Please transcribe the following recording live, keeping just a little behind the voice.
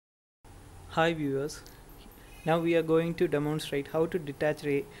Hi viewers, now we are going to demonstrate how to detach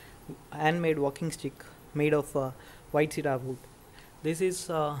a handmade walking stick made of white cedar wood. This is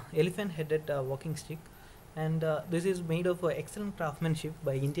elephant headed walking stick, and this is made of excellent craftsmanship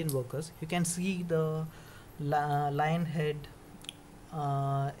by Indian workers. You can see the lion head,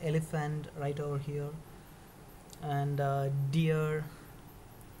 elephant right over here, and deer.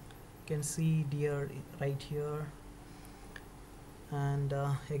 You can see deer right here, and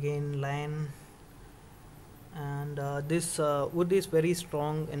again lion, and this wood is very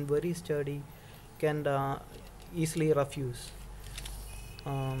strong and very sturdy, can easily rough use.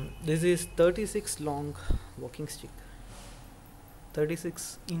 This is 36 long walking stick,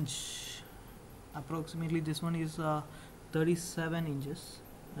 36 inch approximately. This one is 37 inches,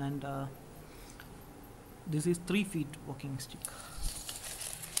 and this is 3 feet walking stick.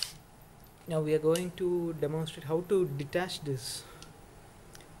 Now we are going to demonstrate how to detach this.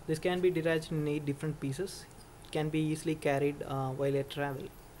 This can be detached in 8 different pieces. It can be easily carried while at travel,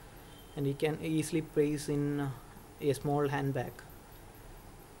 and you can easily place in a small handbag.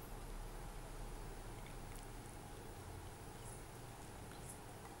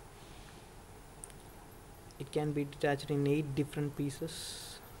 It can be detached in 8 different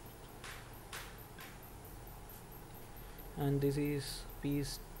pieces, and this is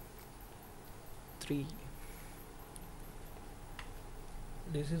piece 3.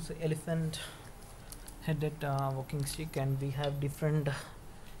 This is elephant headed walking stick, and we have different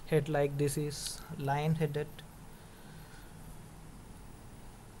head, like this is lion headed,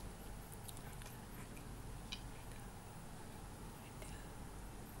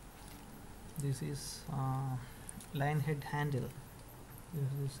 this is lion head handle,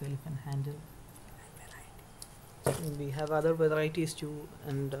 this is elephant handle. We have other varieties too,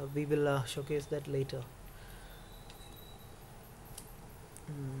 and we will showcase that later.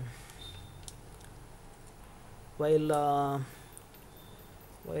 While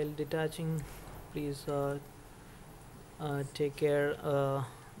while detaching, please take care.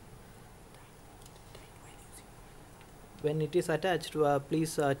 When it is attached,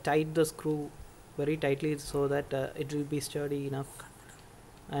 please tight the screw very tightly so that it will be sturdy enough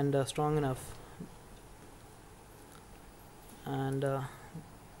and strong enough. And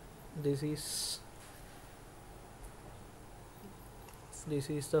this is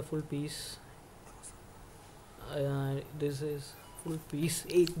the full piece. This is full piece,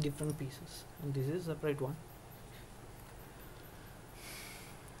 8 different pieces, and this is separate one.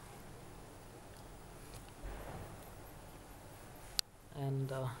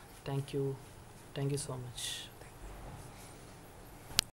 And thank you so much.